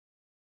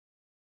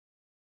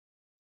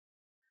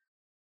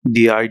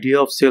The idea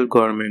of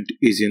self-government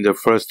is in the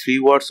first three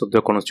words of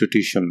the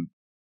Constitution.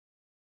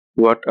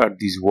 What are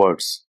these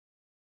words?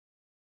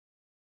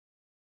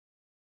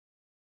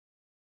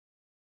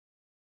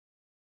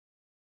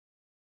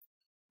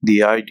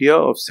 The idea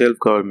of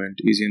self-government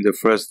is in the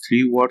first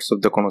three words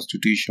of the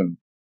Constitution.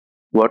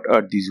 What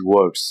are these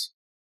words?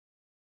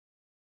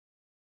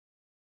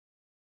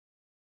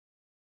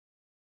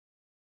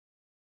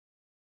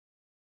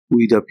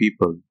 We the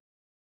people.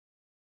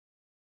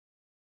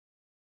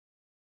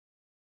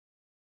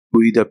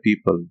 We the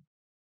people.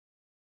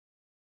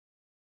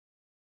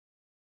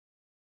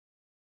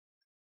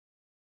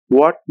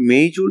 What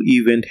major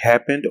event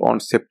happened on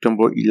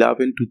September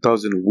 11,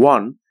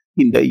 2001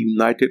 in the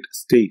United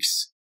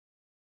States?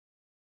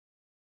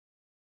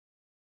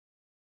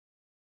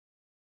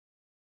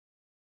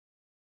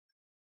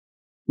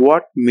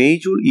 What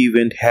major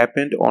event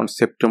happened on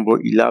September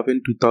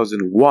 11,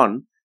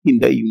 2001 in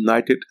the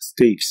United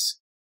States?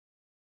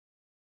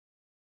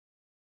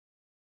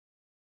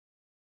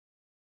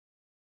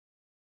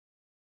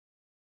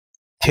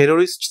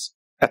 Terrorists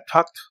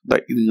attacked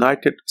the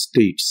United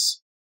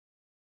States.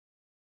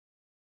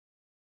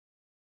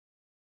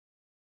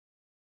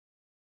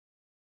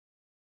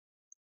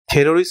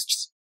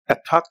 Terrorists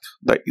attacked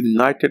the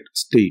United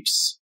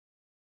States.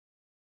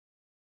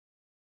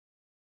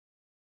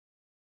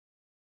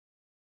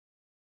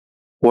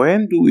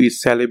 When do we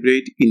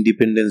celebrate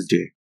Independence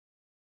Day?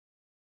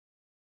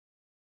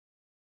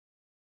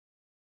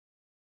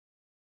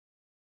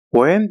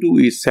 When do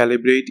we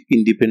celebrate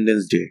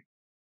Independence Day?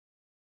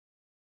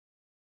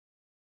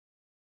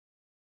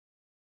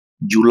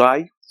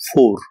 July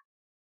 4.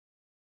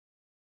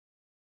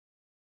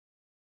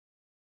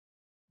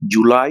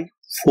 July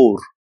 4.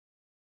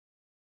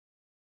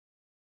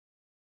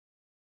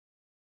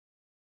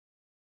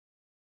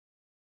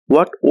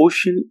 What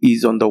ocean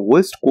is on the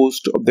west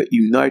coast of the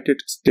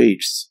United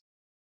States?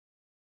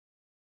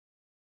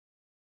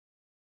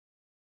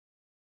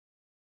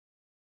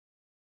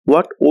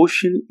 What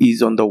ocean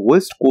is on the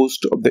west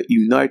coast of the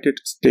United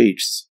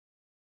States?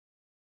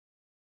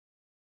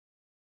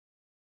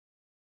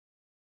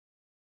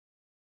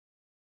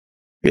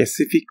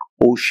 Pacific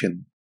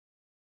Ocean.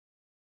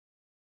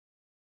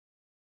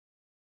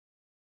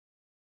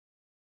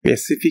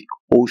 Pacific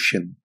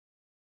Ocean.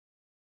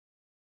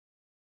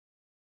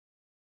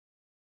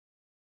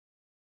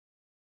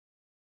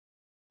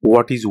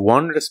 What is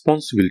one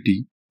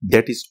responsibility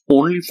that is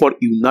only for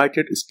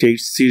United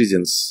States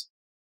citizens?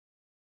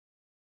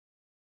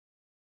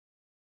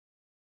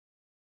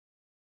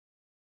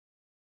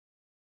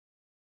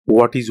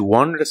 What is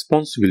one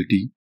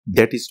responsibility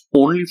that is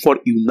only for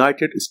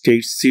United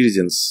States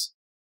citizens?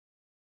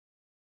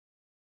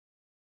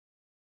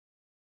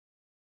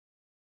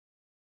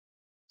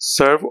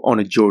 Serve on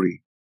a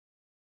jury.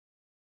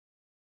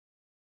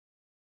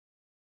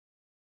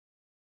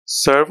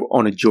 Serve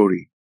on a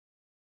jury.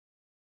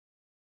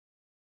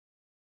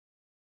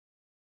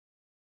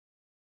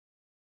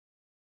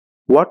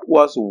 What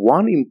was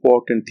one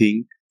important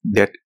thing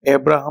that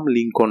Abraham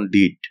Lincoln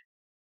did?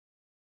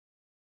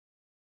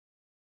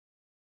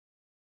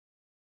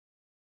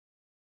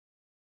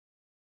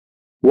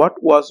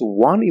 What was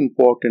one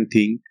important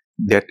thing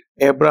that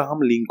Abraham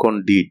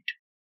Lincoln did?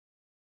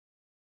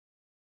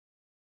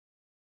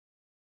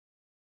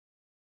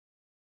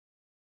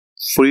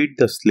 Freed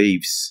the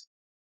slaves.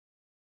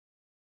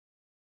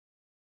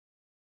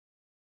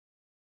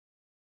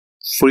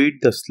 Freed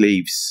the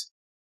slaves.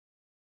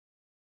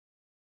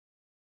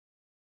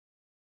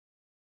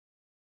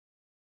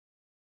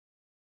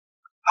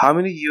 How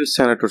many US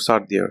senators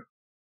are there?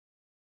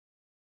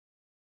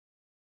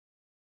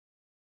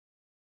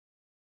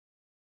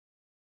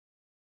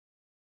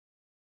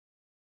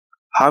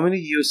 How many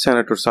US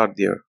senators are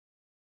there?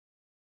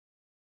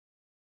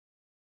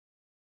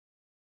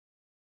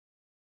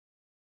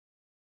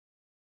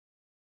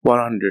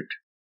 100.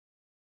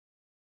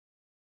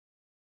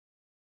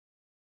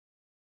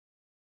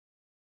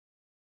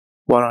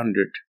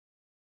 100.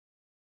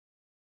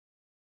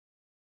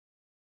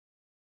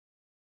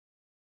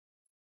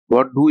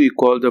 What do we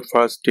call the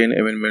first 10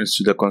 amendments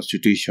to the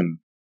Constitution?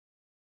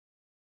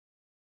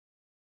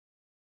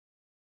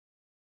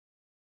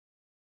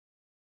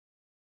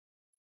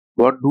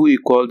 What do we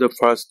call the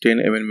first 10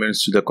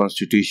 amendments to the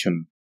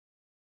Constitution?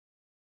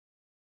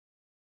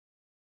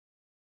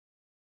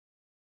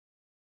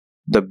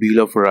 The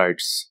Bill of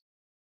Rights.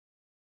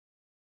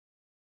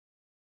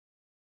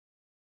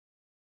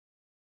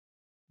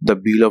 The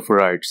Bill of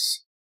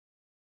Rights.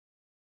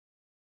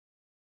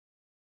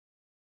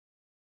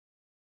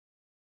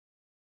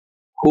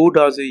 Who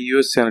does a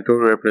US Senator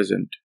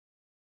represent?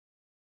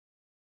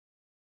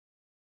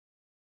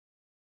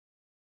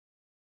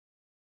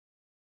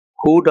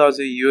 Who does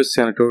a US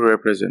Senator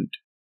represent?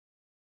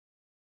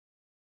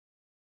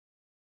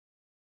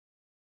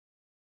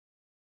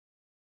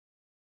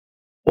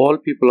 All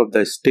people of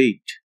the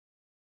state.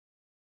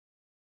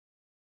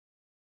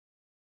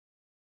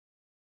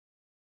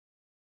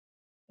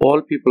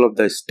 All people of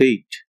the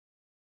state.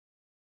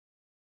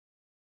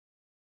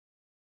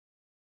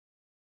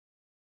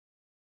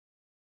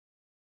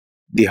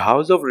 The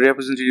House of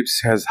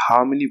Representatives has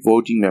how many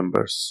voting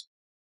members?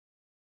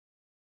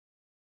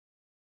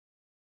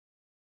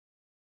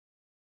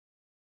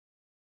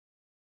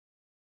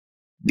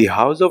 The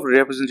House of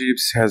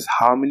Representatives has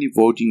how many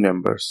voting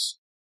members?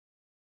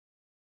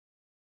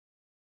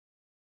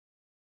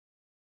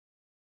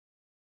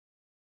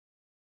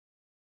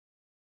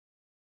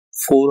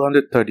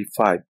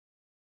 $435.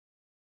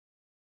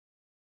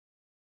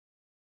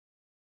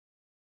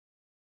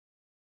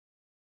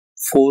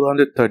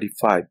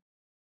 435.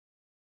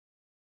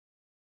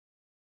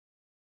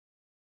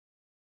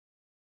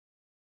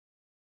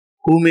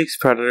 Who makes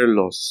federal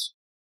laws?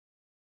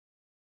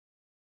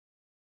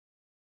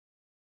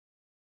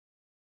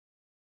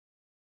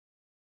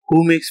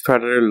 Who makes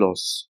federal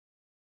laws?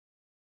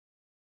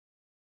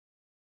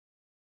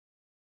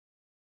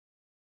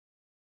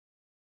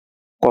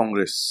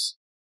 Congress.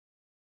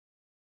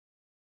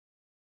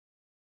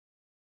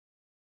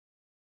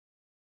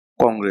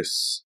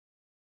 Congress.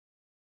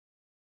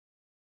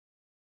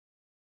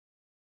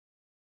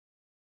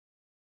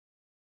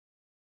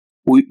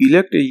 We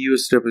elect a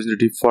US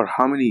representative for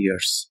how many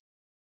years?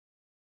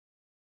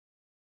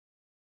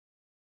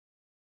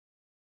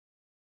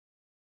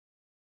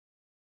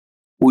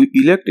 We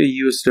elect a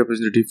US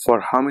representative for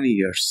how many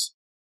years?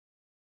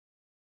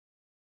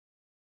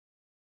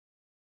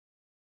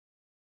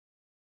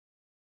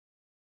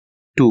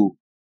 2.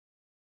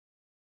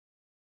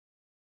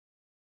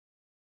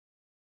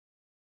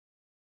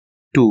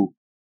 2.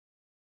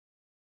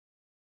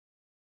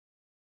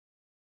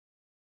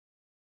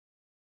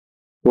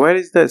 Where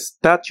is the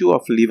Statue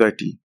of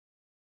Liberty?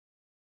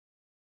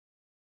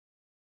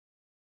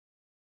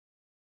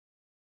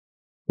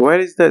 Where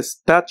is the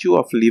Statue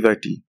of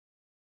Liberty?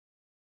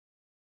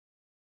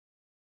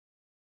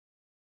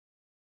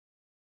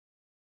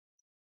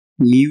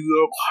 New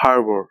York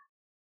Harbor.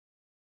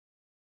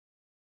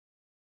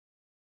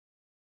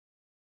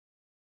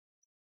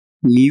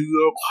 New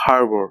York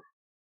Harbor.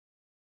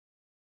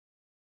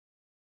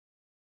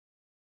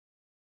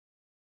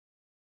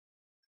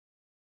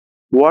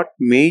 What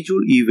major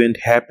event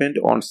happened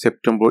on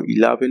September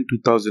 11,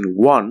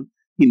 2001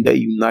 in the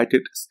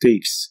United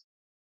States?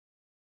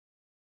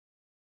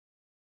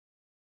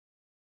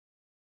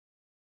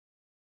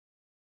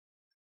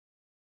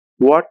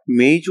 What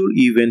major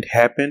event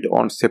happened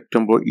on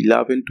September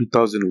 11,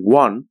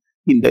 2001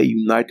 in the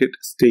United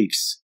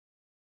States?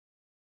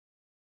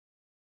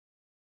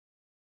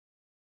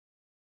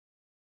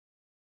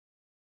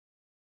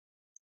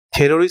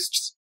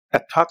 Terrorists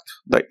attacked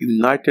the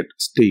United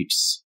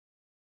States.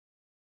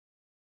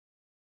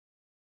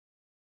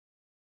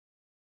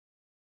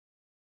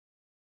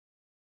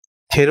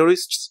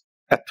 Terrorists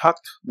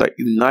attacked the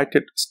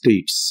United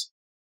States.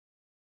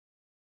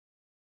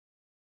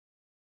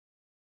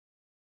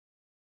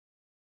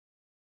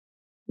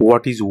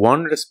 What is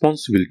one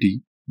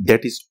responsibility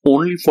that is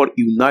only for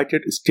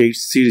United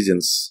States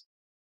citizens?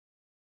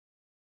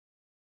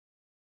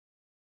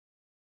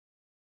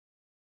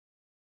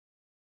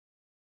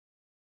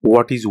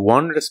 What is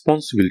one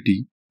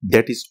responsibility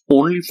that is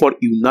only for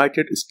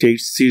United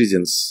States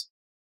citizens?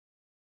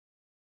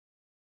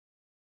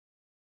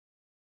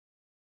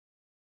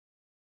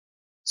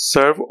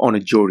 Serve on a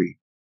jury.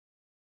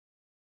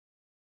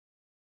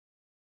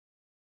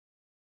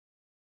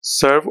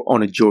 Serve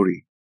on a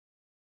jury.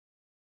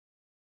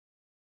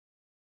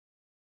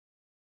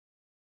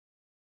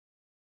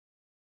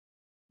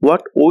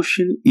 What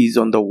ocean is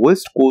on the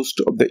west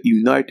coast of the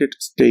United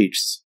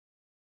States?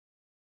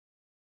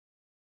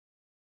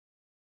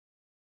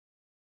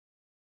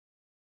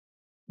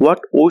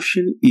 What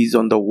ocean is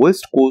on the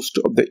west coast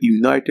of the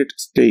United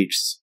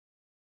States?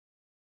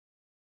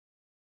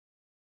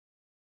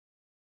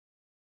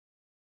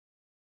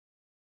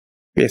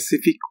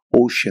 Pacific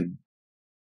Ocean.